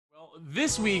Well,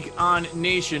 this week on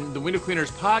Nation, the Window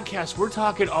Cleaners podcast, we're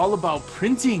talking all about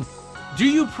printing. Do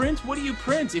you print? What do you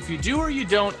print? If you do or you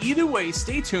don't, either way,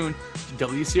 stay tuned to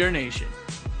WCR Nation.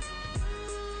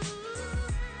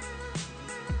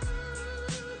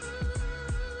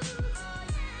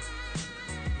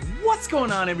 What's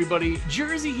going on, everybody?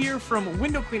 Jersey here from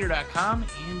windowcleaner.com,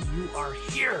 and you are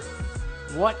here.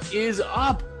 What is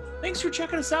up? Thanks for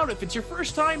checking us out. If it's your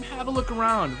first time, have a look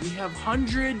around. We have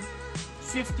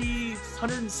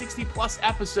 160 plus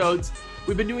episodes.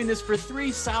 We've been doing this for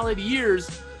 3 solid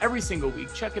years every single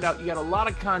week. Check it out. You got a lot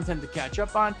of content to catch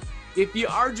up on. If you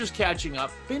are just catching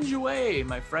up, binge away,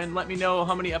 my friend. Let me know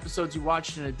how many episodes you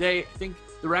watched in a day. I think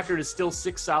the record is still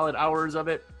 6 solid hours of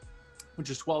it,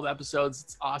 which is 12 episodes.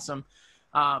 It's awesome.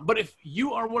 But if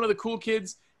you are one of the cool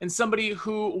kids and somebody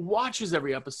who watches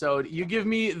every episode, you give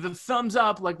me the thumbs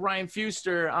up like Ryan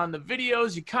Fuster on the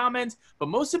videos, you comment, but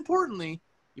most importantly,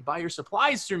 you buy your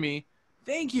supplies through me.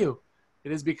 Thank you.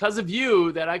 It is because of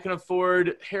you that I can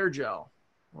afford hair gel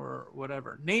or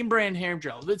whatever. Name brand hair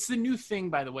gel. That's the new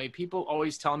thing, by the way. People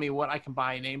always tell me what I can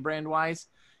buy name brand wise,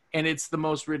 and it's the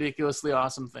most ridiculously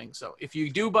awesome thing. So if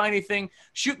you do buy anything,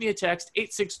 shoot me a text,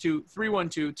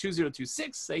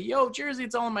 862-312-2026. Say, yo, Jersey,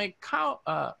 it's all in my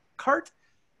cart.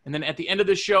 And then at the end of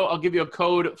the show, I'll give you a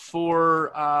code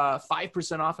for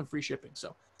 5% off and free shipping.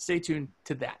 So stay tuned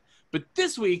to that. But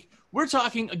this week, we're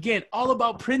talking, again, all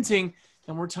about printing,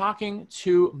 and we're talking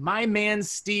to my man,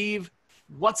 Steve.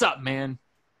 What's up, man?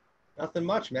 Nothing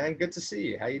much, man. Good to see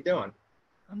you. How you doing?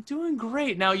 I'm doing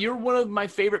great. Now, you're one of my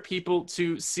favorite people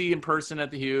to see in person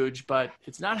at the Huge, but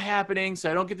it's not happening,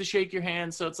 so I don't get to shake your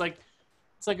hand. So it's like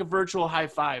a virtual high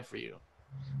five for you.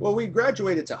 Well, we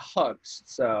graduated to hugs,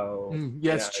 so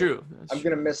yeah, it's true. I'm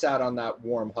going to miss out on that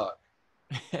warm hug.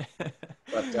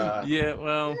 But yeah,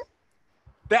 well,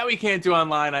 that we can't do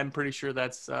online. I'm pretty sure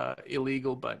that's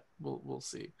illegal, but we'll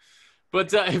see.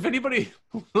 But if anybody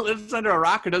lives under a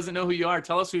rock or doesn't know who you are,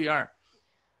 tell us who you are.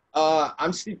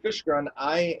 I'm Steve Fishgren.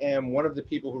 I am one of the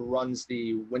people who runs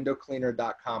the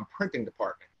windowcleaner.com printing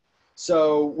department.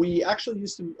 So we actually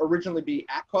used to originally be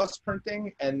at cost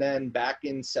printing, and then back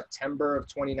in September of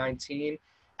 2019,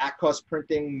 at cost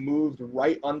printing moved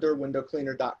right under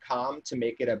windowcleaner.com to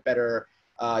make it a better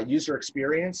user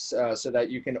experience so that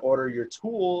you can order your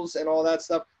tools and all that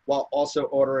stuff while also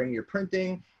ordering your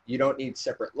printing. You don't need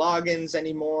separate logins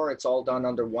anymore. It's all done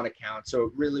under one account. So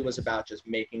it really was about just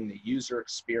making the user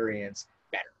experience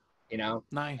better, you know?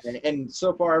 Nice. And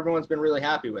so far, everyone's been really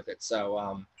happy with it.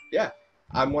 So, yeah,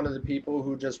 I'm one of the people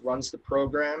who just runs the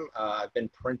program. I've been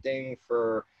printing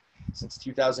since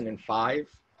 2005.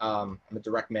 I'm a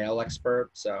direct mail expert,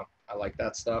 so I like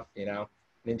that stuff, you know?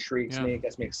 It intrigues me,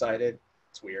 gets me excited.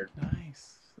 It's weird.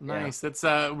 Nice. That's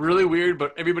really weird,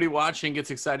 but everybody watching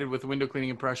gets excited with window cleaning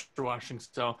and pressure washing.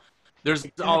 So there's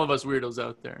all of us weirdos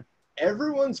out there.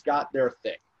 Everyone's got their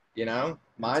thing, you know?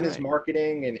 Mine is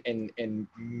marketing and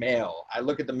mail. I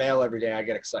look at the mail every day. I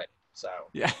get excited. So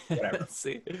yeah, whatever.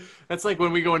 See, that's like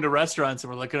when we go into restaurants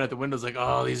and we're looking at the windows like,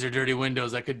 oh, these are dirty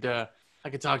windows. I could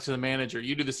talk to the manager.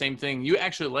 You do the same thing. You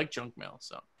actually like junk mail,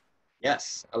 so.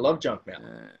 Yes, I love junk mail.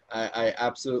 I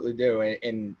absolutely do.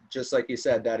 And just like you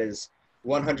said, that is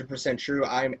 100% true.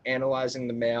 I'm analyzing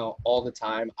the mail all the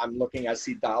time. I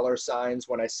see dollar signs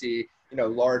when I see,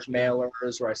 large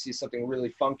mailers, or I see something really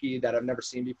funky that I've never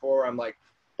seen before. I'm like,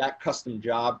 that custom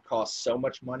job costs so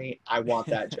much money. I want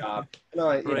that job.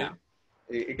 The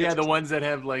ones that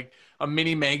have like a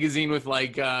mini magazine with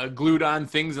like glued on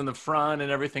things in the front and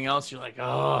everything else. You're like,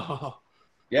 oh,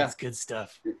 yeah, that's good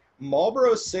stuff.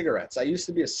 Marlboro cigarettes. I used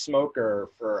to be a smoker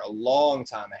for a long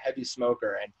time, a heavy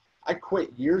smoker, and I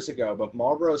quit years ago, but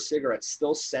Marlboro cigarettes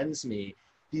still sends me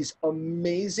these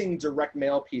amazing direct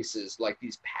mail pieces, like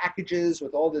these packages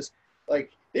with all this,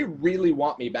 like they really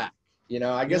want me back.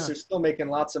 I guess they're still making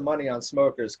lots of money on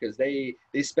smokers because they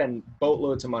spend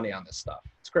boatloads of money on this stuff.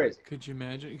 It's crazy. Could you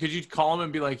imagine? Could you call them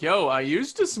and be like, yo, I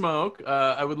used to smoke.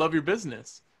 I would love your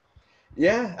business.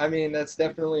 Yeah, I mean, that's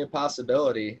definitely a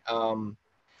possibility.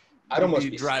 I'd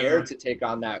almost be scared to take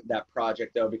on that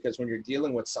project, though, because when you're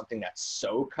dealing with something that's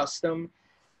so custom,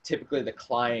 typically the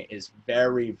client is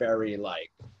very, very,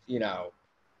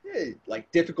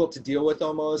 difficult to deal with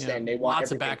almost, and they want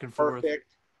lots of back and perfect. Forth.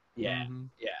 Yeah,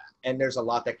 yeah. And there's a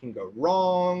lot that can go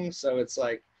wrong, so it's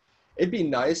like, it'd be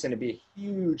nice, and it'd be a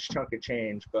huge chunk of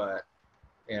change, but,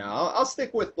 I'll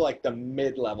stick with, the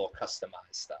mid-level customized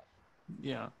stuff.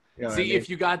 Yeah. See, if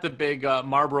you got the big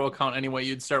Marlboro account anyway,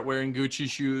 you'd start wearing Gucci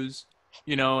shoes,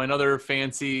 and other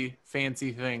fancy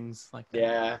things like that.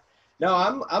 Yeah. No,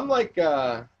 I'm like,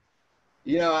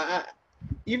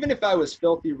 even if I was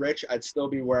filthy rich, I'd still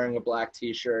be wearing a black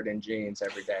t-shirt and jeans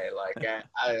every day. Like,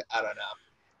 I don't know.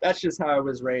 That's just how I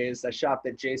was raised. I shopped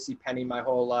at JCPenney my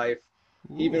whole life,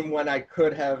 Ooh, even when I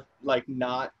could have, like,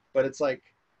 not. But it's like,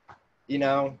 you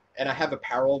know, and I have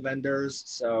apparel vendors,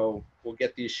 so we'll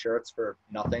get these shirts for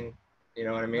nothing. You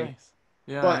know what I mean? nice.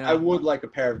 Yeah, But I yeah. would like a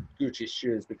pair of Gucci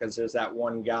shoes because there's that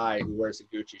one guy who wears the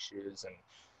Gucci shoes, and,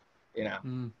 you know,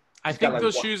 Mm. I he's got think like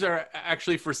those one. shoes are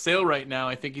actually for sale right now.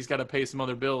 I think he's got to pay some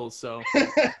other bills, so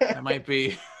that might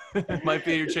be that might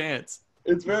be your chance.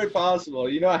 It's very possible.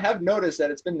 You know, I have noticed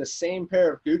that it's been the same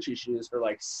pair of Gucci shoes for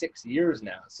like 6 years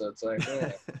now. So it's like,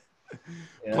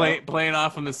 you know, Playing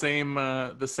off on the same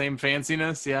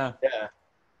fanciness, yeah. yeah,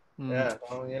 Mm. yeah.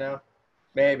 Well, you know,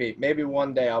 maybe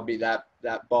one day I'll be that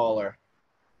baller.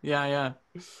 Yeah, yeah.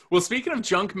 Well, speaking of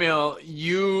junk mail,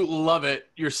 you love it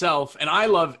yourself, and I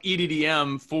love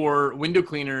EDDM for window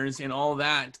cleaners and all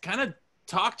that. Kind of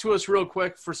talk to us real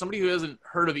quick for somebody who hasn't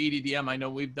heard of EDDM. I know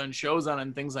we've done shows on it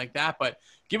and things like that, but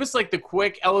give us like the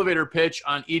quick elevator pitch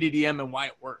on EDDM and why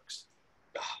it works.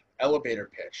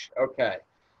 Elevator pitch. Okay.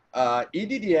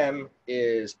 EDDM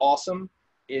is awesome.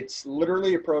 It's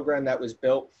literally a program that was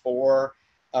built for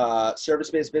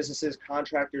service-based businesses,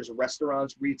 contractors,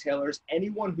 restaurants, retailers,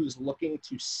 anyone who's looking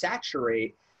to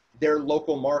saturate their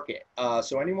local market.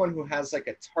 So anyone who has like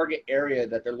a target area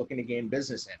that they're looking to gain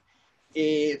business in.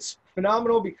 It's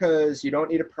phenomenal because you don't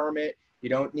need a permit. You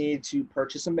don't need to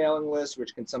purchase a mailing list,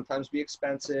 which can sometimes be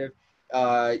expensive.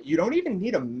 You don't even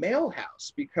need a mail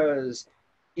house because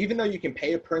even though you can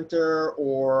pay a printer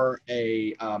or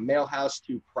a mail house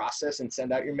to process and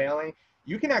send out your mailing,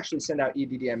 you can actually send out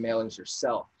EDDM mailings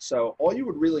yourself. So all you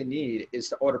would really need is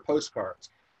to order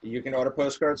postcards. You can order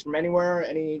postcards from anywhere,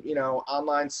 any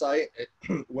online site,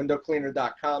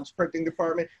 windowcleaner.com's printing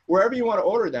department, wherever you want to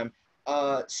order them.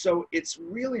 So it's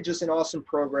really just an awesome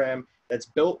program that's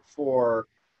built for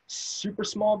super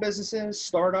small businesses,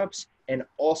 startups, and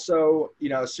also,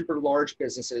 super large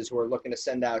businesses who are looking to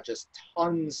send out just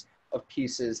tons of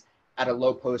pieces at a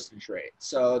low postage rate.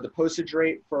 So the postage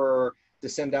rate to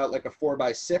send out like a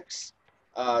 4x6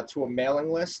 to a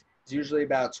mailing list is usually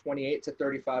about 28 to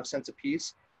 35 cents a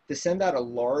piece. To send out a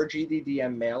large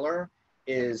EDDM mailer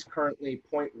is currently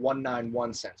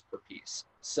 0.191 cents per piece.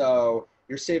 So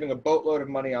you're saving a boatload of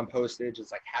money on postage.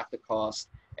 It's like half the cost.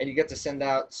 And you get to send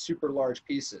out super large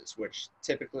pieces, which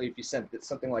typically if you send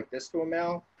something like this to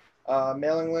a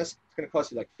mailing list, it's going to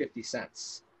cost you like 50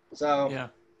 cents. So Yeah.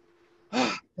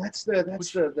 that's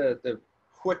the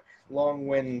quick,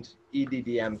 long-wind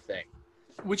EDDM thing.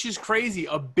 Which is crazy.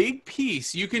 A big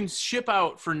piece you can ship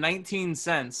out for 19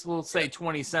 cents. We'll say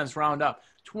 20 cents, round up.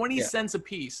 20 Yeah. cents a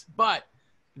piece. But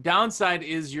the downside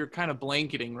is you're kind of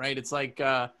blanketing, right? It's like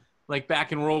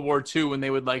back in World War II when they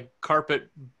would like carpet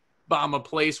bomb a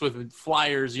place with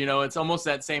flyers, it's almost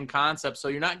that same concept. So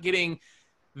you're not getting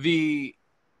the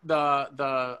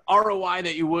ROI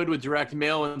that you would with direct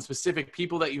mail and specific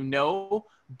people that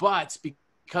but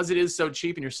because it is so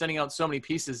cheap and you're sending out so many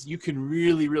pieces, you can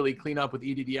really, really clean up with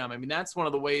EDDM. I mean, that's one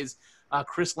of the ways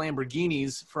Chris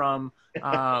Lamborghini's from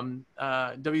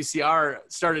WCR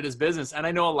started his business. And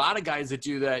I know a lot of guys that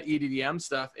do that EDDM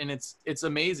stuff, and it's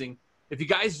amazing. If you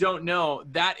guys don't know,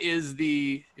 that is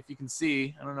if you can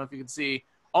see, I don't know if you can see,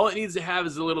 all it needs to have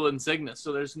is a little insignia.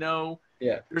 So there's no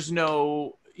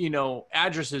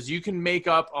addresses. You can make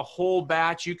up a whole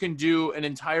batch. You can do an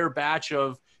entire batch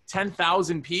of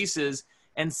 10,000 pieces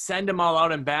and send them all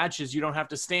out in batches. You don't have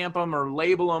to stamp them or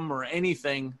label them or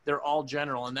anything. They're all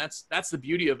general. And that's the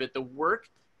beauty of it. The work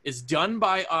is done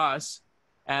by us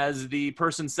as the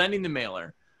person sending the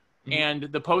mailer. Mm-hmm. And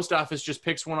the post office just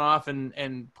picks one off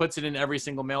and puts it in every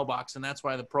single mailbox. And that's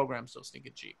why the program's so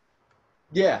stinking cheap.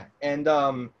 Yeah. And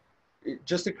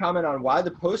just to comment on why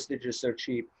the postage is so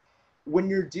cheap, when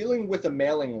you're dealing with a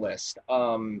mailing list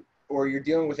or you're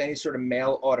dealing with any sort of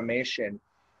mail automation,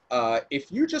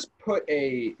 if you just put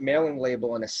a mailing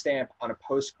label and a stamp on a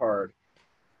postcard,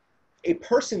 a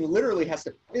person literally has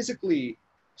to physically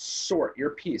sort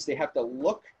your piece. They have to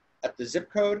look at the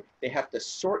zip code. They have to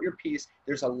sort your piece.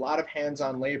 There's a lot of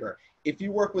hands-on labor. If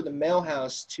you work with a mail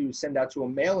house to send out to a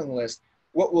mailing list,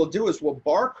 what we'll do is we'll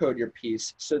barcode your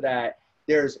piece so that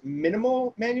there's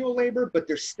minimal manual labor, but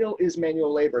there still is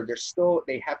manual labor.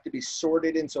 They have to be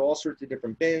sorted into all sorts of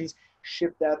different bins,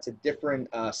 shipped out to different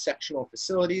sectional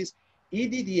facilities.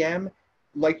 EDDM,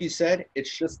 like you said,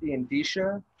 it's just the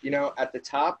indicia, at the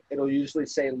top, it'll usually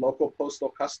say local postal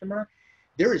customer.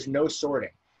 There is no sorting.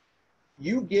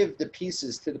 You give the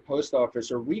pieces to the post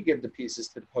office, or we give the pieces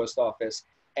to the post office,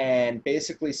 and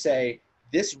basically say,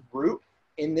 this route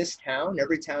in this town,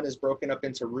 every town is broken up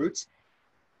into routes.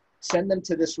 send them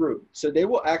to this route. So they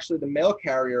will actually, the mail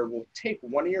carrier will take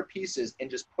one of your pieces and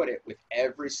just put it with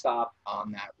every stop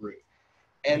on that route.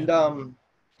 And,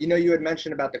 you know, you had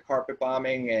mentioned about the carpet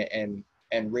bombing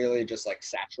and really just like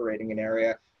saturating an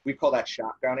area. We call that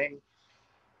shotgunning.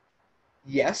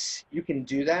 Yes, you can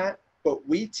do that, but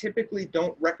we typically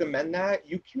don't recommend that.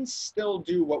 You can still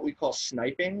do what we call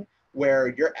sniping,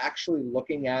 where you're actually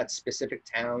looking at specific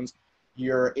towns.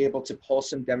 You're able to pull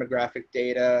some demographic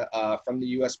data from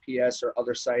the USPS or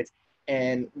other sites.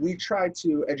 And we try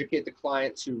to educate the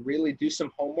client to really do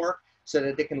some homework so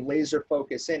that they can laser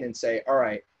focus in and say, all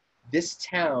right, this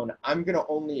town, I'm going to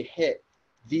only hit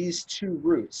these 2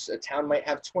 routes. A town might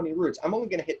have 20 routes. I'm only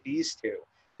going to hit these 2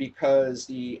 because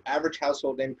the average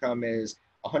household income is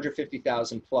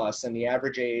 150,000 plus and the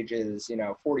average age is, you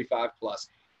know, 45 plus.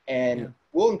 And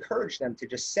we'll encourage them to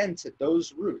just send to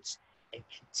those routes and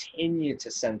continue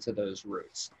to send to those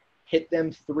routes. Hit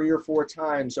them 3 or 4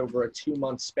 times over a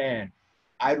 2-month span.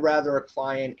 I'd rather a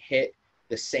client hit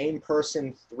the same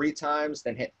person 3 times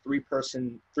than hit 3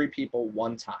 people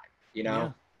 1 time. You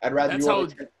know, I'd rather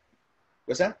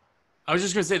what's that? I was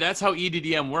just going to say, that's how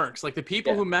EDDM works. Like the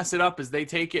people who mess it up is they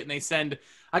take it and they send,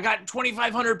 I got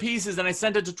 2,500 pieces and I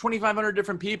sent it to 2,500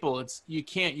 different people.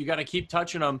 You got to keep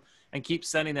touching them and keep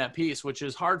sending that piece, which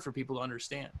is hard for people to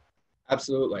understand.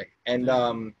 Absolutely. And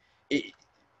how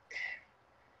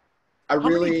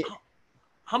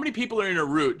many people are in a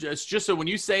route? Just so when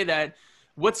you say that,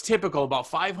 what's typical? About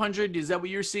 500? Is that what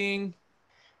you're seeing?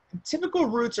 Typical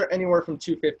routes are anywhere from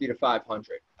 250 to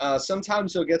 500.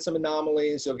 Sometimes you'll get some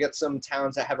anomalies. You'll get some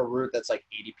towns that have a route that's like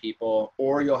 80 people,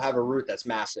 or you'll have a route that's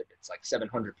massive. It's like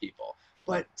 700 people.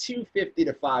 But 250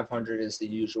 to 500 is the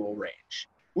usual range,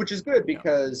 which is good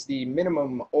because the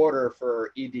minimum order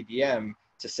for EDDM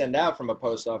to send out from a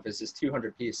post office is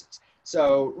 200 pieces.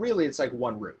 So really it's like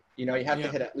 1 route. You know, you have to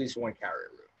hit at least 1 carrier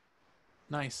route.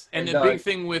 Nice. And the big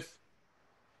thing with,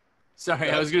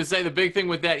 I was going to say the big thing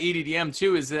with that EDDM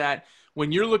too is that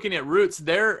when you're looking at routes,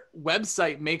 their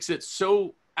website makes it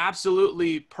so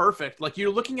absolutely perfect. Like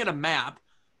you're looking at a map.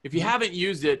 If you haven't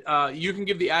used it, you can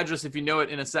give the address if you know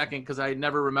it in a second, because I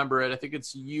never remember it. I think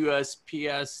it's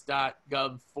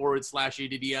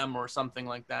usps.gov/EDDM or something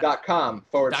like that.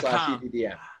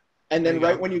 .com/EDDM. And then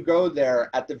when you go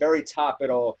there, at the very top, it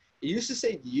used to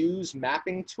say use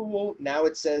mapping tool. Now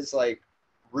it says like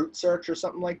route search or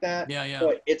something like that.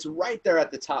 But it's right there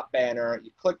at the top banner. You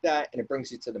click that and it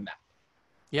brings you to the map.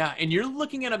 Yeah, and you're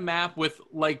looking at a map with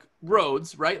like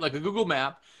roads, right? Like a Google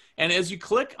map. And as you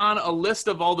click on a list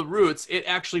of all the routes, it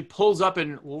actually pulls up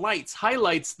and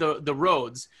highlights the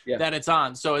roads that it's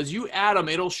on. So as you add them,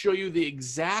 it'll show you the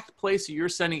exact place that you're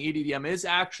sending EDDM. It is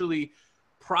actually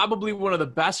probably one of the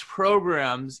best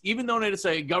programs, even though it's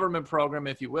a government program,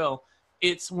 if you will.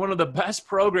 It's one of the best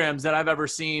programs that I've ever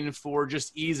seen for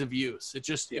just ease of use. It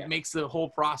just it makes the whole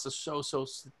process so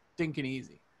stinking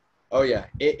easy. Oh yeah,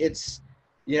 it's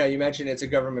you mentioned it's a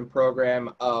government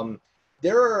program.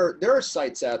 There are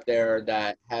sites out there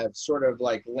that have sort of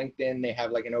like LinkedIn. They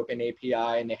have like an open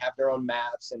API and they have their own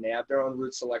maps and they have their own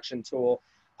route selection tool.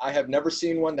 I have never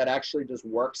seen one that actually just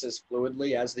works as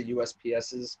fluidly as the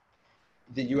USPS's.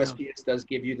 The USPS does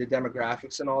give you the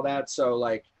demographics and all that. So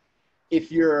like,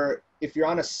 if you're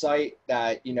on a site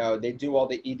that, they do all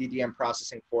the EDDM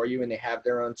processing for you and they have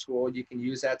their own tool, you can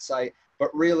use that site. But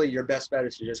really your best bet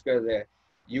is to just go to the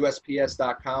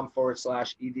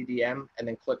usps.com/EDDM and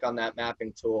then click on that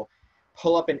mapping tool,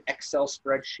 pull up an Excel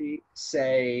spreadsheet,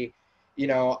 say,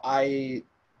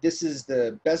 this is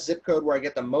the best zip code where I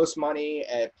get the most money,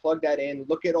 and plug that in,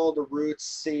 look at all the routes,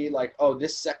 see like, oh,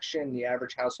 this section, the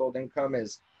average household income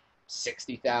is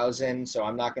 60,000. So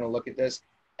I'm not going to look at this.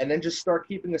 And then just start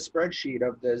keeping a spreadsheet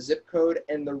of the zip code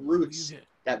and the routes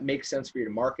that make sense for you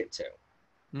to market to.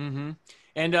 Mm-hmm.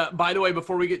 And by the way,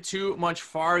 before we get too much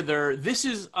farther, this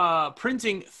is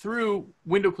printing through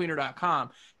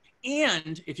windowcleaner.com.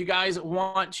 And if you guys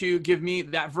want to give me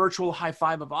that virtual high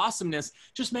five of awesomeness,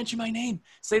 just mention my name.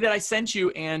 Say that I sent you,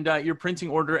 and your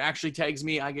printing order actually tags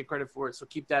me. I get credit for it, so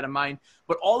keep that in mind.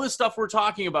 But all this stuff we're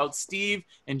talking about, Steve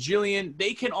and Jillian,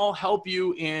 they can all help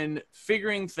you in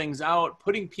figuring things out,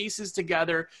 putting pieces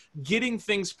together, getting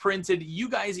things printed. You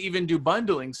guys even do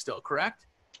bundling still, correct?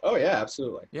 Oh, yeah,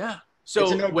 absolutely. Yeah.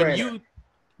 So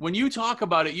when you talk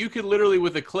about it, you could literally,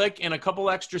 with a click and a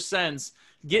couple extra cents,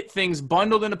 get things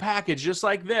bundled in a package just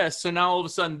like this. So now all of a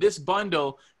sudden this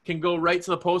bundle can go right to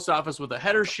the post office with a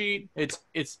header sheet.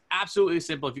 It's absolutely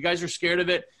simple. If you guys are scared of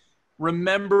it,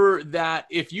 remember that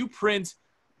if you print,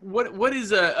 what is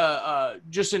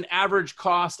just an average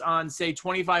cost on, say,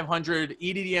 2,500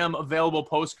 EDDM available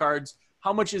postcards?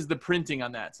 How much is the printing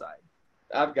on that side?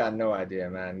 I've got no idea,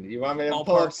 man. You want me to pull up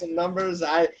Ballpark. some numbers?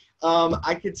 I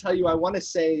could tell you. I want to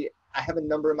say I have a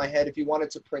number in my head. If you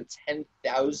wanted to print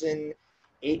 10,000,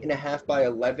 8.5 by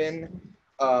 11,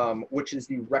 which is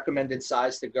the recommended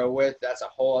size to go with. That's a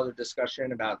whole other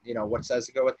discussion about what size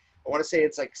to go with. I want to say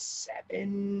it's like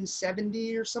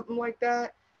 770 or something like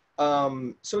that.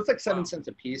 So it's like 7 cents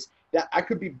a piece. That I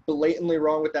could be blatantly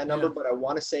wrong with that number, Yeah. but I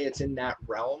want to say it's in that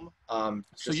realm.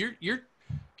 So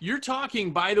you're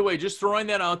talking, by the way, just throwing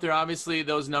that out there. Obviously,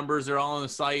 those numbers are all on the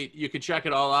site. You can check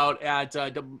it all out at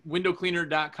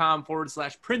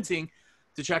windowcleaner.com/printing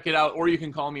to check it out, or you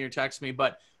can call me or text me.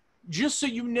 But just so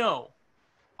you know,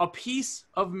 a piece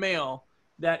of mail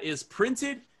that is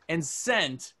printed and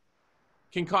sent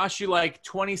can cost you like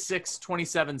 26,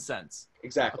 27 cents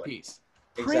Exactly. a piece.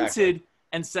 Exactly. Printed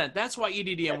and sent. That's why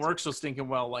EDDM works so stinking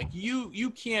well. Like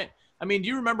you can't. I mean, do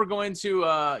you remember going to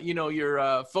your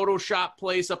Photoshop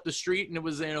place up the street, and it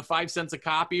was 5 cents a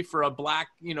copy for a black,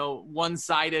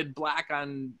 one-sided black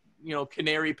on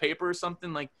canary paper or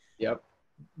something like? Yep.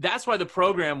 That's why the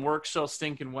program works so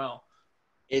stinking well.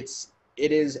 It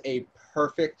is a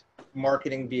perfect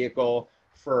marketing vehicle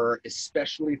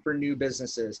especially for new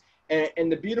businesses.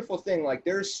 And the beautiful thing, like,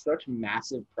 there's such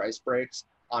massive price breaks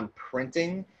on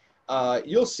printing.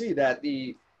 You'll see that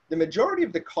the majority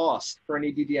of the cost for an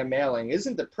EDDM mailing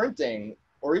isn't the printing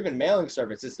or even mailing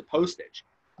service, it's the postage.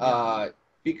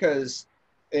 Because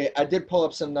I did pull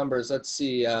up some numbers. Let's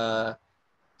see,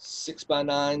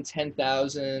 6x9,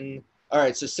 10,000. All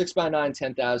right, so 6x9,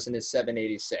 10,000 is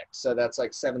 786. So that's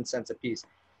like 7 cents a piece.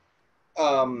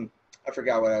 I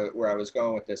forgot where I was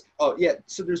going with this. Oh, yeah,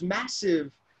 so there's massive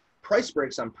price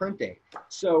breaks on printing.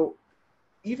 So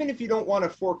even if you don't want to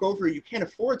fork over, you can't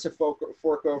afford to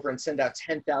fork over and send out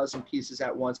 10,000 pieces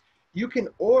at once. You can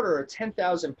order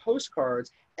 10,000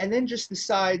 postcards and then just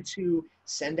decide to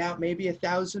send out maybe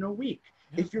 1,000 a week.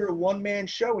 Yeah. If you're a one-man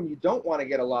show and you don't want to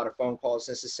get a lot of phone calls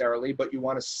necessarily, but you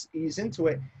want to ease into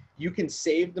it, you can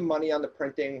save the money on the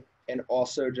printing and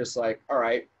also just like, all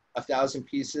right, 1,000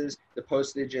 pieces, the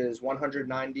postage is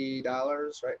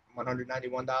 $190, right?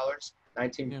 $191,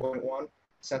 19.1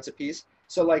 cents a piece.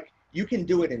 So like, you can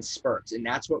do it in spurts, and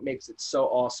that's what makes it so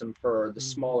awesome for the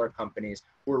smaller companies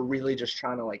who are really just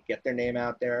trying to like get their name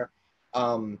out there.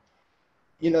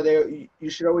 You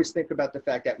should always think about the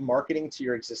fact that marketing to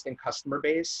your existing customer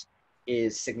base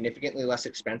is significantly less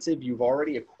expensive. You've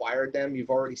already acquired them. You've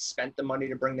already spent the money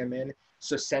to bring them in.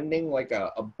 So sending like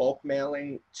a bulk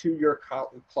mailing to your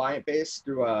client base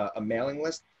through a mailing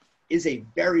list is a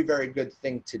very, very good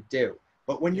thing to do.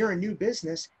 But when you're a new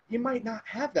business, you might not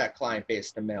have that client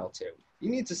base to mail to. You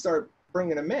need to start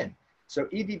bringing them in. So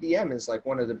EDDM is like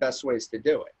one of the best ways to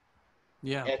do it.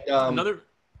 Yeah. And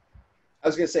I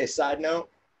was going to say, side note,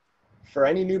 for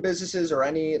any new businesses or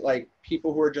any like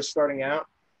people who are just starting out,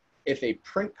 if a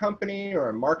print company or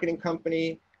a marketing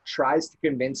company tries to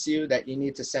convince you that you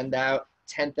need to send out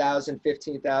 10,000,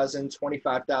 15,000,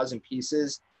 25,000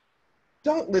 pieces,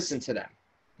 don't listen to them.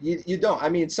 You don't. I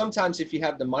mean, sometimes if you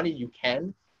have the money, you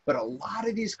can, but a lot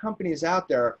of these companies out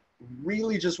there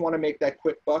really just want to make that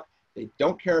quick buck. They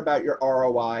don't care about your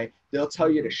ROI. They'll tell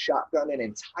you to shotgun an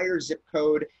entire zip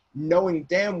code, knowing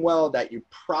damn well that you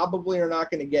probably are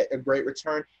not going to get a great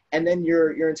return. And then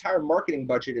your entire marketing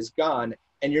budget is gone,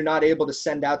 and you're not able to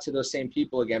send out to those same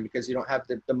people again because you don't have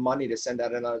the money to send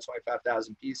out another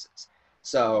 25,000 pieces.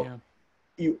 So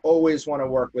you always want to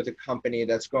work with a company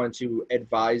that's going to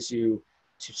advise you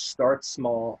to start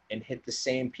small and hit the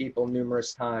same people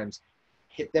numerous times.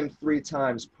 Hit them 3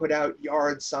 times, put out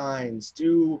yard signs,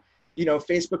 do,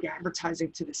 Facebook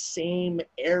advertising to the same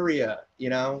area,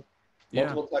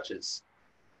 multiple touches.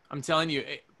 I'm telling you,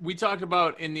 we talked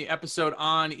about in the episode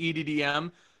on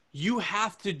EDDM, you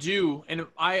have to do, and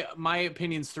my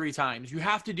opinion's 3 times. You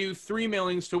have to do 3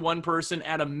 mailings to one person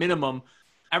at a minimum.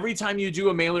 Every time you do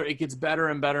a mailer, it gets better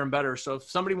and better and better. So if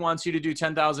somebody wants you to do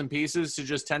 10,000 pieces to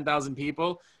just 10,000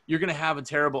 people, you're going to have a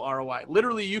terrible ROI.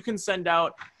 Literally, you can send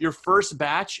out your first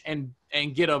batch and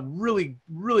get a really,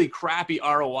 really crappy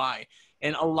ROI.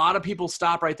 And a lot of people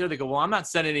stop right there. They go, well, I'm not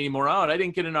sending any more out. I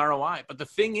didn't get an ROI. But the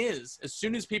thing is, as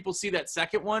soon as people see that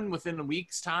second one within a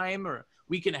week's time or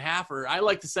week and a half, or I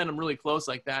like to send them really close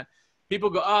like that, people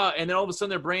go, and then all of a sudden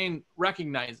their brain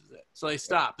recognizes it. So they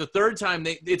stop. The third time,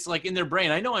 it's like in their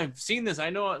brain. I know I've seen this. I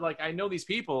know these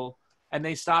people, and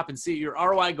they stop and see your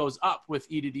ROI goes up with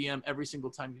EDDM every single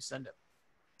time you send it.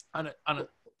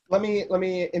 Let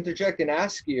me interject and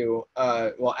ask you,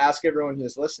 ask everyone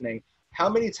who's listening, how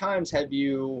many times have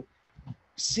you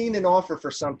seen an offer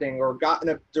for something or gotten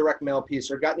a direct mail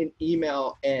piece or gotten an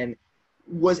email and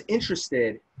was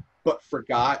interested but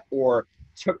forgot or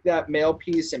took that mail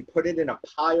piece and put it in a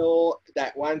pile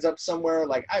that winds up somewhere.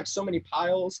 Like, I have so many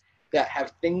piles that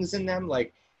have things in them.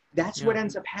 Like, that's what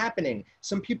ends up happening.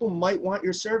 Some people might want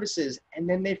your services and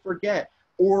then they forget,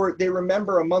 or they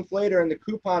remember a month later and the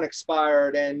coupon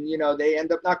expired, and they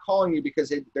end up not calling you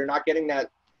because they're not getting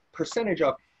that percentage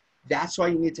off. That's why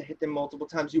you need to hit them multiple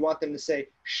times. You want them to say,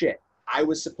 shit, I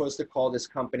was supposed to call this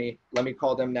company. Let me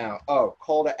call them now. Oh,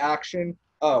 call to action.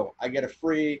 Oh, I get a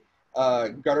free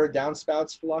gutter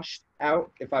downspouts flushed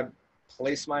out if I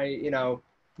place my,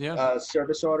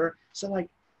 service order. So, like,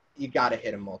 you got to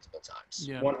hit them multiple times.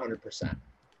 100%.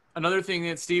 Another thing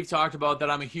that Steve talked about that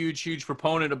I'm a huge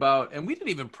proponent about, and we didn't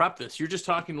even prep this, you're just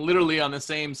talking literally on the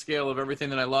same scale of everything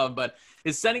that I love, but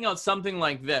is sending out something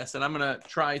like this. And I'm going to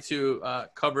try to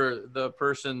cover the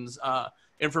person's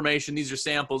information. These are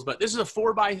samples, but this is a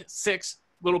 4x6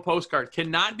 little postcard.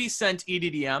 Cannot be sent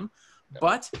EDDM,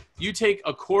 but you take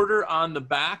a quarter on the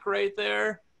back right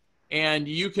there, and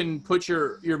you can put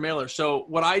your mailer. So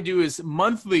what I do is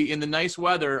monthly in the nice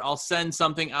weather, I'll send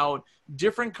something out,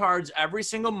 different cards every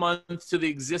single month to the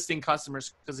existing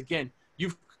customers. Because again,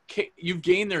 you've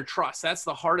gained their trust. That's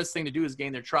the hardest thing to do, is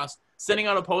gain their trust. Sending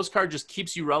out a postcard just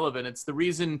keeps you relevant. It's the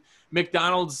reason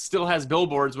McDonald's still has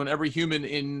billboards when every human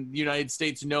in the United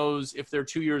States knows, if they're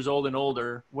 2 years old and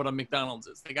older, what a McDonald's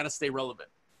is. They got to stay relevant.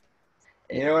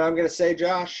 And you know what I'm going to say,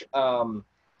 Josh?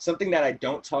 Something that I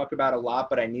don't talk about a lot,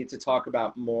 but I need to talk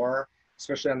about more,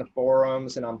 especially on the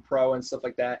forums and on Pro and stuff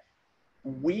like that.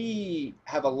 We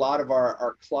have a lot of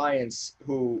our clients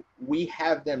who we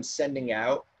have them sending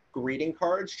out greeting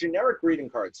cards, generic greeting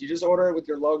cards. You just order it with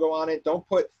your logo on it. Don't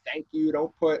put thank you.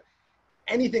 Don't put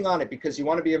anything on it, because you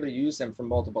want to be able to use them for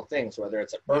multiple things, whether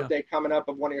it's a birthday coming up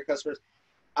of one of your customers.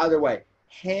 Either way,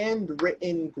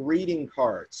 handwritten greeting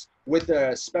cards with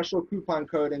a special coupon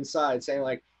code inside saying,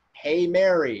 like, hey,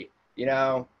 Mary,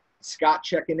 Scott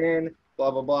checking in,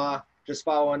 blah, blah, blah, just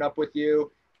following up with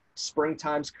you.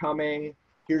 Springtime's coming.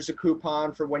 Here's a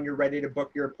coupon for when you're ready to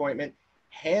book your appointment.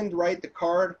 Handwrite the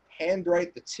card,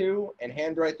 handwrite the to, and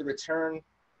handwrite the return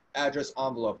address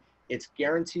envelope. It's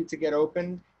guaranteed to get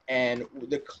opened, and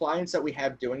the clients that we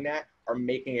have doing that are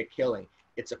making a killing.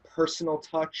 It's a personal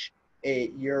touch.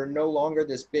 You're no longer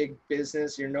this big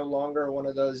business. You're no longer one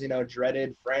of those,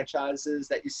 dreaded franchises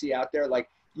that you see out there. Like,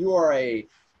 you are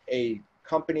a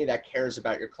company that cares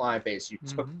about your client base. You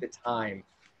took the time,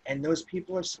 and those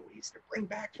people are so easy to bring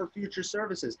back for future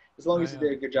services, as long as you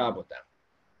did a good job with them.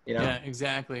 Yeah,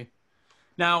 exactly.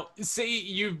 Now, say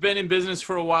you've been in business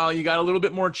for a while, you got a little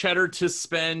bit more cheddar to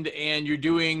spend, and you're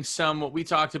doing some, what we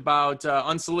talked about,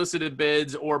 unsolicited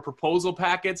bids or proposal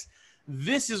packets.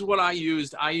 This is what I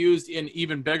used. I used an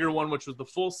even bigger one, which was the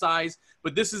full size,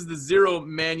 but this is the Zero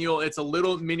manual. It's a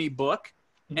little mini book,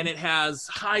 and it has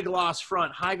high gloss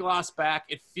front, high gloss back.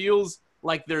 It feels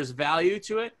like there's value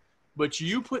to it, but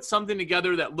you put something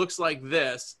together that looks like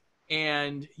this,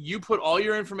 and you put all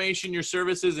your information, your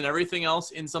services, and everything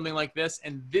else in something like this,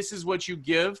 and this is what you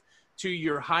give to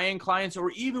your high-end clients,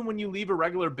 or even when you leave a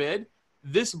regular bid,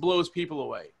 this blows people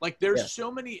away. Like, there's so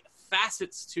many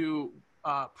facets to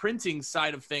printing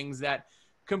side of things that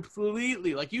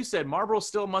completely, like you said, Marlboro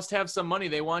still must have some money.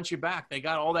 They want you back. They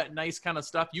got all that nice kind of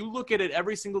stuff. You look at it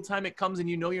every single time it comes, and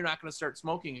you know you're not going to start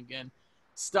smoking again.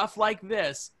 Stuff like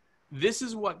this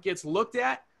is what gets looked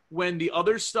at when the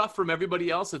other stuff from everybody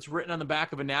else that's written on the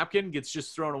back of a napkin gets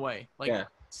just thrown away. Like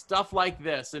stuff like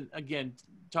this. And again,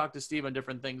 talk to Steve on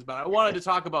different things, but I wanted to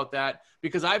talk about that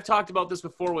because I've talked about this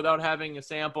before without having a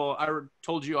sample. I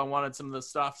told you I wanted some of the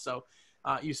stuff, so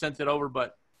you sent it over,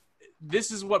 but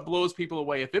this is what blows people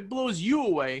away. If it blows you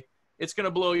away, it's going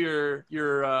to blow your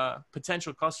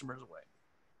potential customers away.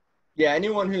 Yeah,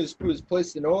 anyone who's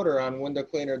placed an order on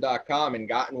windowcleaner.com and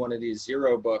gotten one of these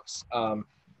Zero books,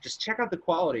 just check out the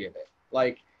quality of it.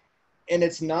 Like, and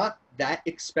it's not that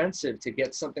expensive to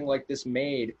get something like this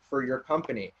made for your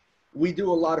company. We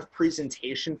do a lot of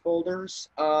presentation folders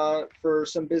for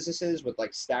some businesses with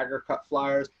like stagger cut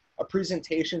flyers. A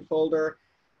presentation folder,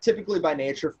 typically by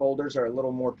nature, folders are a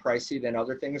little more pricey than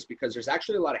other things because there's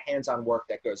actually a lot of hands-on work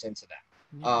that goes into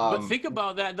that. But think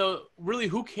about that though. Really,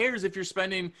 who cares if you're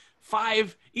spending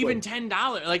 $5, even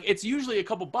 $10? Like, it's usually a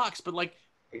couple bucks, but like,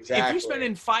 if you're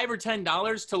spending $5 or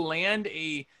 $10 to land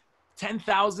a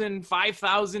 $10,000,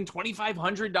 $5,000,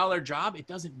 $2,500 job, it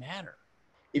doesn't matter.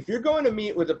 If you're going to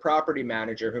meet with a property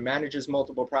manager who manages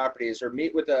multiple properties, or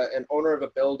meet with an owner of a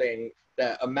building,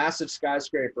 a massive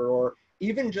skyscraper, or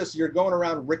even just you're going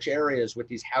around rich areas with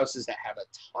these houses that have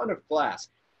a ton of glass,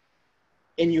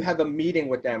 and you have a meeting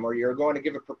with them, or you're going to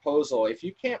give a proposal, if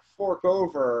you can't fork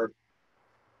over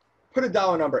put a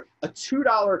dollar number, a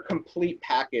 $2 complete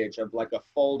package of like a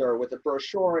folder with a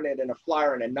brochure in it and a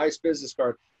flyer and a nice business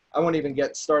card. I won't even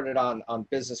get started on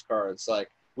business cards. Like,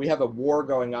 we have a war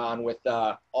going on with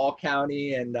All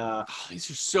County and These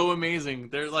are so amazing.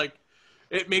 They're like,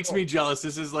 it makes me jealous.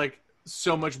 This is like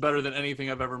so much better than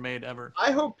anything I've ever made ever.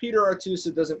 I hope Peter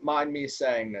Artusa doesn't mind me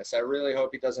saying this. I really hope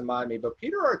he doesn't mind me. But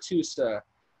Peter Artusa,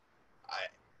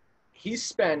 he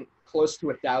spent close to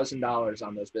 $1,000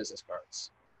 on those business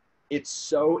cards. It's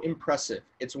so impressive.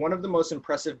 It's one of the most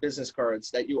impressive business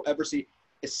cards that you'll ever see,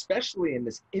 especially in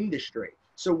this industry.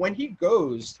 So when he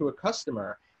goes to a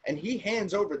customer and he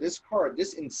hands over this card,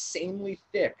 this insanely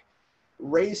thick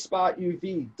raised spot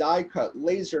UV, die cut,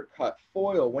 laser cut,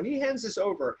 foil, when he hands this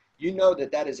over, you know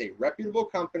that that is a reputable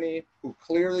company who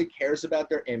clearly cares about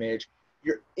their image.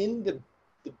 You're in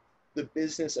the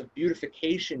business of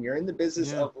beautification. You're in the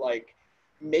business of like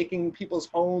making people's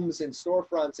homes and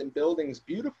storefronts and buildings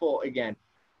beautiful again.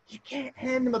 You can't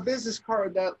hand them a business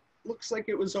card that looks like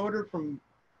it was ordered from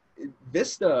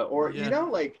Vista or, you know,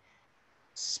 like,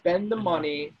 spend the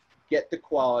money, get the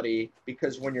quality,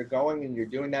 because when you're going and you're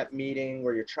doing that meeting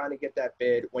where you're trying to get that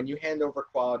bid, when you hand over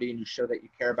quality and you show that you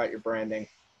care about your branding,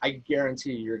 I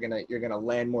guarantee you're gonna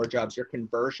land more jobs. Your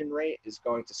conversion rate is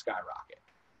going to skyrocket.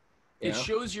 It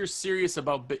shows you're serious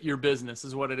about your business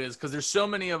is what it is. Because there's so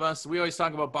many of us, we always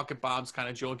talk about bucket bobs kind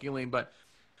of jokingly, but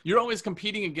you're always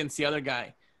competing against the other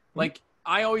guy. Like,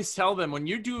 I always tell them, when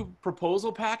you do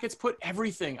proposal packets, put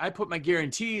everything. I put my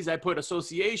guarantees, I put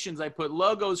associations, I put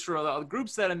logos for the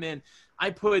groups that I'm in. I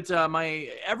put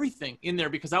my everything in there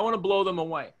because I want to blow them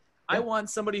away. I want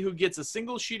somebody who gets a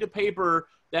single sheet of paper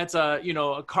that's a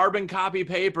carbon copy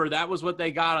paper. That was what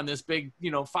they got on this big,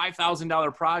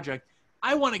 $5,000 project.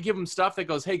 I want to give them stuff that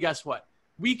goes, hey, guess what?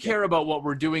 We care about what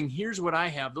we're doing. Here's what I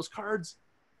have. Those cards,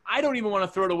 I don't even want to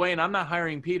throw it away, and I'm not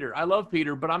hiring Peter. I love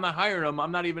Peter, but I'm not hiring him.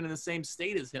 I'm not even in the same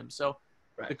state as him. So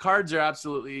the cards are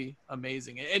absolutely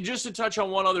amazing. And just to touch on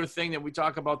one other thing that we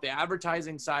talk about, the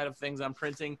advertising side of things on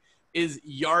printing is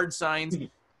yard signs.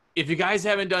 If you guys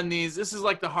haven't done these, this is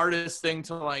like the hardest thing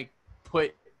to like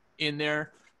put in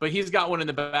there, but he's got one in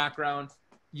the background.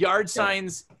 Yard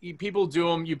signs, people do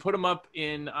them. You put them up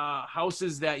in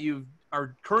houses that you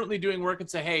are currently doing work and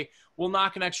say, hey, we'll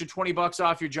knock an extra $20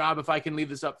 off your job if I can leave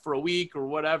this up for a week or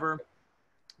whatever.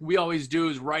 We always do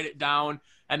is write it down,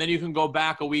 and then you can go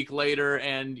back a week later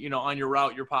and, on your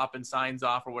route, you're popping signs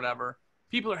off or whatever.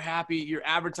 People are happy. You're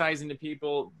advertising to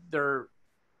people. There's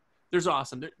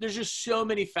awesome. There's just so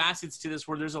many facets to this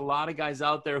where there's a lot of guys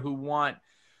out there who want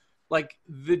like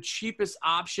the cheapest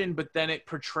option, but then it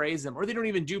portrays them, or they don't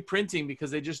even do printing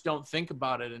because they just don't think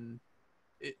about it. And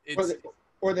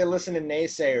or they listen to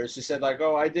naysayers who said like,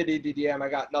 oh, I did EDDM, I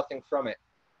got nothing from it.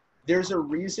 There's a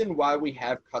reason why we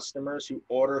have customers who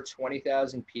order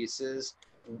 20,000 pieces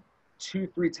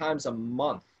 2-3 times a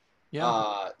month.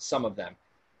 Some of them,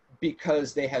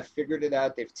 because they have figured it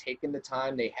out. They've taken the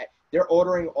time. They're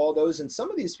ordering all those. And some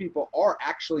of these people are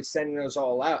actually sending those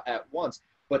all out at once,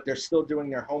 but they're still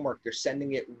doing their homework. They're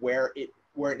sending it where it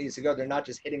needs to go. They're not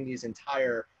just hitting these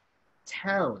entire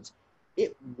towns.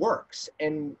 It works.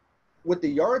 And with the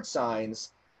yard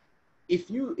signs,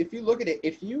 if you look at it,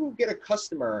 if you get a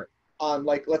customer on,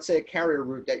 like, let's say a carrier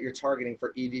route that you're targeting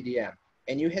for EDDM,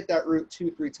 and you hit that route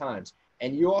 2-3 times,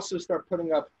 and you also start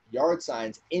putting up yard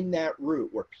signs in that route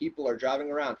where people are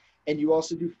driving around, and you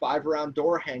also do 5-around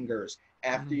door hangers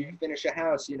after you finish a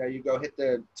house, you go hit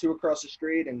the 2 across the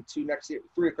street and 2 next to you,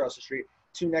 3 across the street,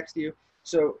 2 next to you.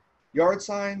 So yard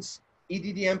signs,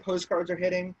 EDDM postcards are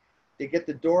hitting. They get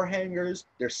the door hangers.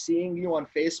 They're seeing you on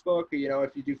Facebook.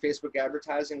 If you do Facebook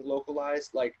advertising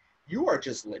localized, like, you are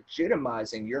just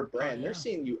legitimizing your brand. They're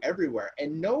seeing you everywhere.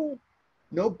 And no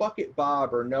bucket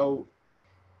bob or no.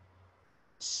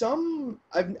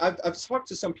 I've talked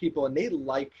to some people, and they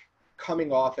like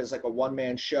coming off as like a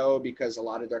one-man show because a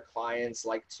lot of their clients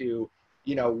like to,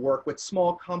 work with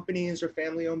small companies or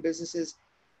family-owned businesses.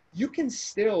 You can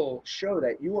still show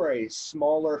that you are a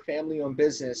smaller family-owned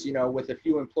business, with a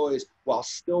few employees, while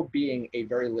still being a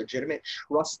very legitimate,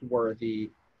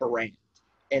 trustworthy brand.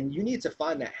 And you need to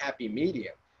find that happy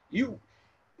medium.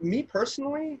 Me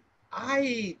personally,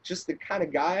 just the kind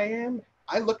of guy I am,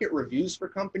 I look at reviews for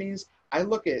companies. I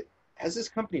look at, has this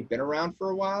company been around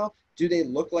for a while? Do they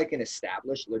look like an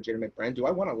established, legitimate brand? Do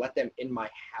I want to let them in my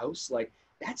house? Like,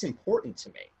 that's important to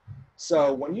me.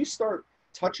 So when you start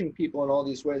touching people in all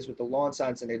these ways with the lawn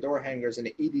signs and the door hangers and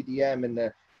the EDDM and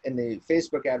the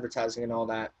Facebook advertising and all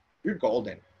that, you're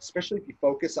golden. Especially if you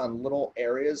focus on little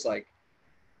areas, like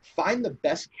find the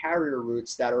best carrier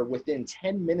routes that are within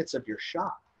 10 minutes of your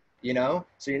shop, so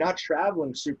you're not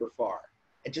traveling super far.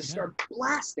 and just start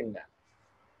blasting them.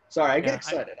 Sorry, I get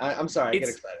excited. I'm sorry, I get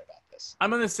excited about this.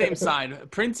 I'm on the same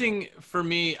side. Printing, for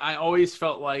me, I always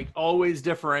felt like always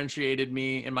differentiated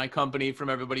me and my company from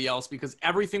everybody else, because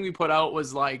everything we put out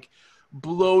was like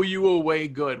blow you away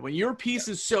good. When your piece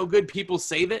is so good, people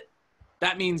save it.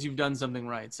 That means you've done something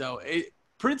right. So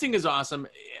printing is awesome.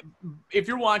 If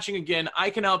you're watching again, I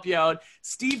can help you out.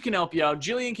 Steve can help you out.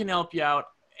 Jillian can help you out.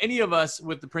 Any of us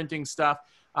with the printing stuff.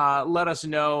 Let us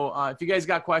know. If you guys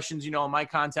got questions, you know, my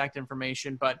contact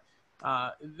information, but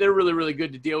they're really, really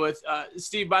good to deal with.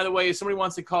 Steve, by the way, if somebody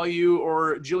wants to call you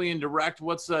or Jillian direct,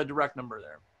 what's the direct number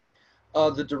there?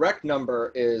 The direct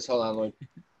number is, hold on, let me...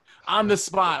 On the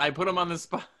spot. I put them on the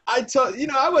spot.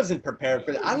 I wasn't prepared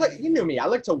for that. You knew me. I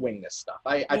like to wing this stuff.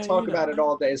 I talk about it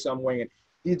all day, so I'm winging.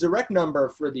 The direct number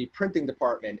for the printing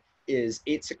department is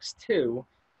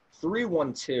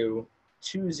 862-312-2010.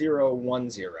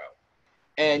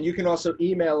 And you can also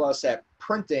email us at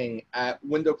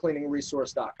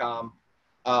printing@windowcleaningresource.com.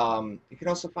 You can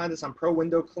also find us on Pro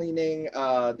Window Cleaning,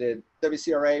 the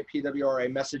WCRA,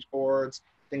 PWRA message boards,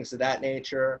 things of that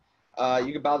nature.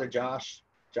 You can bother Josh.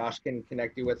 Josh can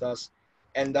connect you with us.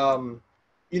 And,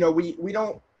 you know, we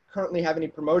don't currently have any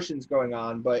promotions going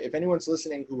on, but if anyone's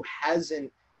listening who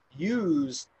hasn't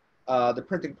used the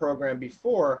printing program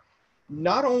before,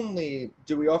 not only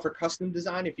do we offer custom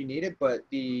design if you need it, but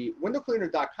the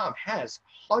windowcleaner.com has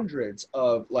hundreds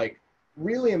of like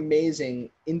really amazing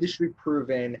industry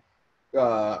proven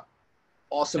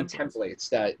awesome templates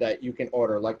that you can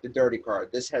order, like the dirty card.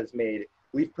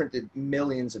 We've printed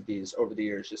millions of these over the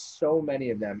years, just so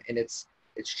many of them, and it's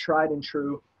tried and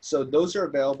true. So those are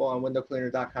available on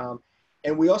windowcleaner.com.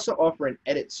 And we also offer an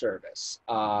edit service,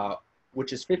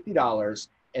 which is $50.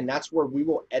 And that's where we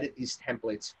will edit these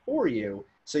templates for you.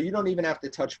 So you don't even have to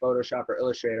touch Photoshop or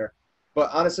Illustrator. But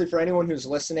honestly, for anyone who's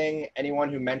listening, anyone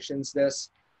who mentions this,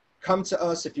 come to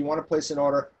us. If you want to place an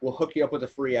order, we'll hook you up with a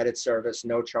free edit service,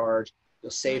 no charge.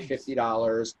 You'll save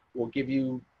 $50. We'll give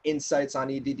you insights on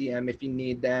EDDM if you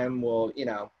need them. We'll, you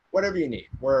know, whatever you need.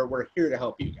 We're here to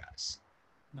help you guys.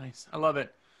 Nice. I love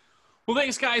it. Well,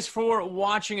 thanks, guys, for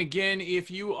watching again.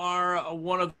 If you are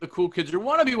one of the cool kids or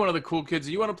want to be one of the cool kids,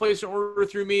 you want to place an order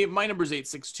through me, my number is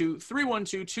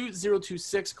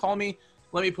 862-312-2026. Call me.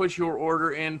 Let me put your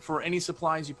order in for any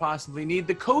supplies you possibly need.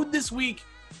 The code this week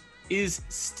is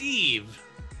Steve.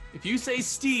 If you say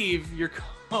Steve, your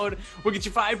code will get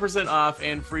you 5% off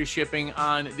and free shipping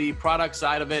on the product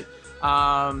side of it.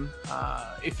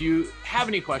 If you have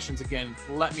any questions, again,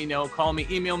 let me know. Call me,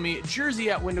 email me,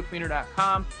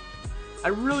 jersey@windowcleaner.com. I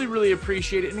really, really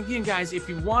appreciate it. And again, guys, if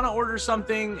you want to order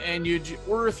something and you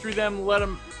order through them, let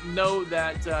them know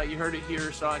that you heard it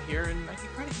here, saw it here. And I give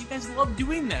credit, you guys love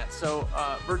doing that. So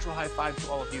virtual high five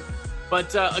to all of you.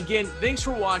 But again, thanks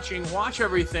for watching. Watch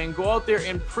everything. Go out there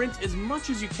and print as much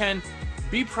as you can.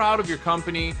 Be proud of your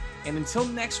company. And until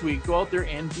next week, go out there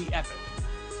and be epic.